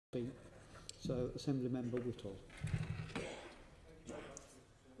So, Assembly Member Whittle.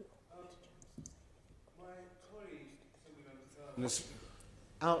 Has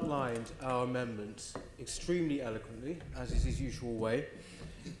outlined our amendment extremely eloquently, as is his usual way,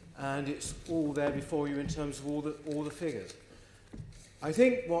 and it's all there before you in terms of all the figures. I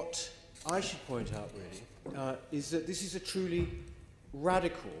think what I should point out really is that this is a truly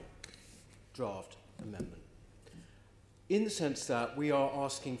radical draft amendment, in the sense that we are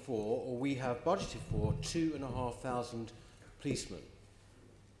asking for, or we have budgeted for, 2,500 policemen.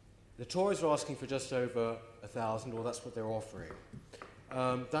 The Tories are asking for just over 1,000, or that's what they're offering.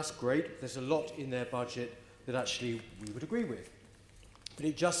 That's great. There's a lot in their budget that actually we would agree with. But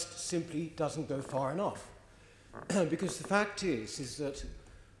it just simply doesn't go far enough. Because the fact is that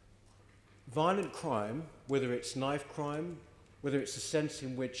violent crime, whether it's knife crime, whether it's a sense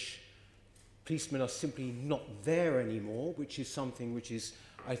in which policemen are simply not there anymore, which is something which is,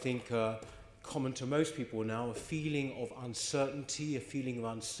 I think, common to most people now, a feeling of uncertainty, a feeling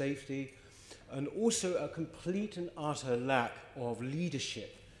of unsafety, and also a complete and utter lack of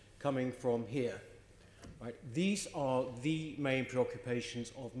leadership coming from here. Right? These are the main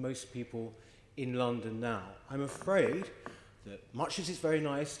preoccupations of most people in London now. I'm afraid that much as it's very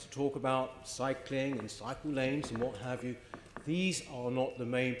nice to talk about cycling and cycle lanes and what have you, these are not the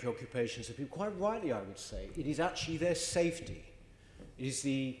main preoccupations of people. Quite rightly, I would say. It is actually their safety. It is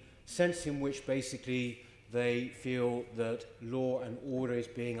the sense in which basically they feel that law and order is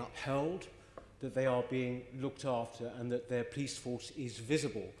being upheld, that they are being looked after, and that their police force is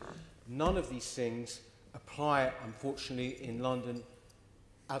visible. None of these things apply, unfortunately, in London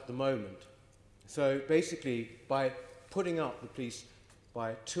at the moment. So basically, by putting up the police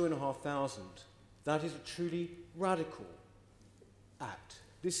by 2,500, that is a truly radical act.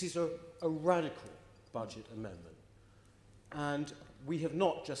 This is a radical budget amendment. And we have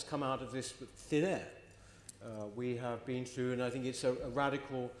not just come out of this with thin air. We have been through, and I think it's a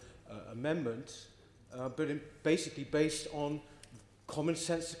radical amendment, but basically based on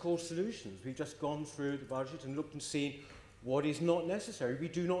commonsensical solutions. We've just gone through the budget and looked and seen what is not necessary. We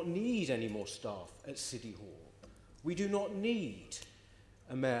do not need any more staff at City Hall. We do not need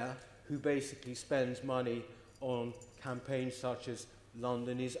a mayor who basically spends money on campaigns such as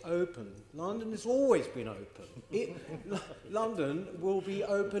London is open. London has always been open. London will be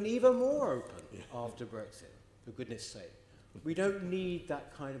open, even more open after Brexit, for goodness sake. We don't need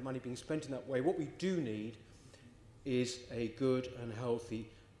that kind of money being spent in that way. What we do need is a good and healthy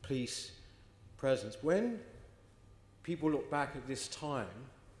police presence. When people look back at this time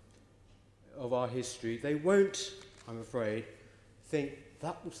of our history, they won't, I'm afraid, think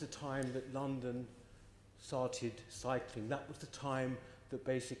that was the time that London started cycling. That was the time that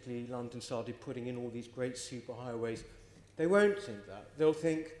basically London started putting in all these great superhighways. They won't think that. They'll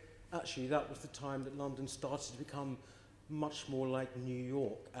think, actually, that was the time that London started to become much more like New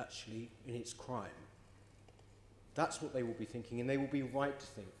York, actually, in its crime. That's what they will be thinking, and they will be right to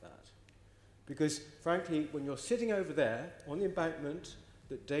think that. Because, frankly, when you're sitting over there on the embankment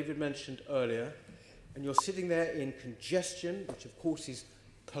that David mentioned earlier, and you're sitting there in congestion, which of course is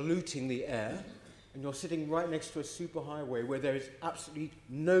polluting the air, and you're sitting right next to a superhighway where there is absolutely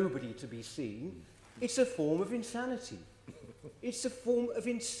nobody to be seen, it's a form of insanity. It's a form of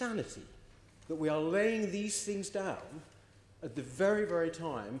insanity that we are laying these things down at the very, very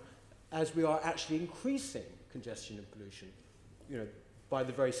time as we are actually increasing congestion and pollution, by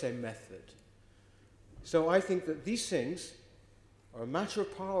the very same method. So I think that these things are a matter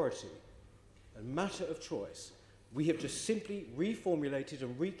of priority, a matter of choice. We have just simply reformulated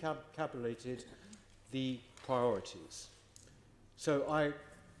and recalculated the priorities. So I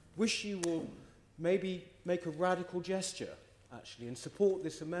wish you will maybe make a radical gesture, actually, and support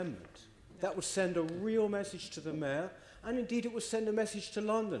this amendment. That would send a real message to the mayor, and indeed it would send a message to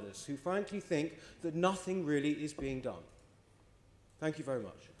Londoners who frankly think that nothing really is being done. Thank you very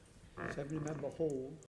much. Assembly Member Hall.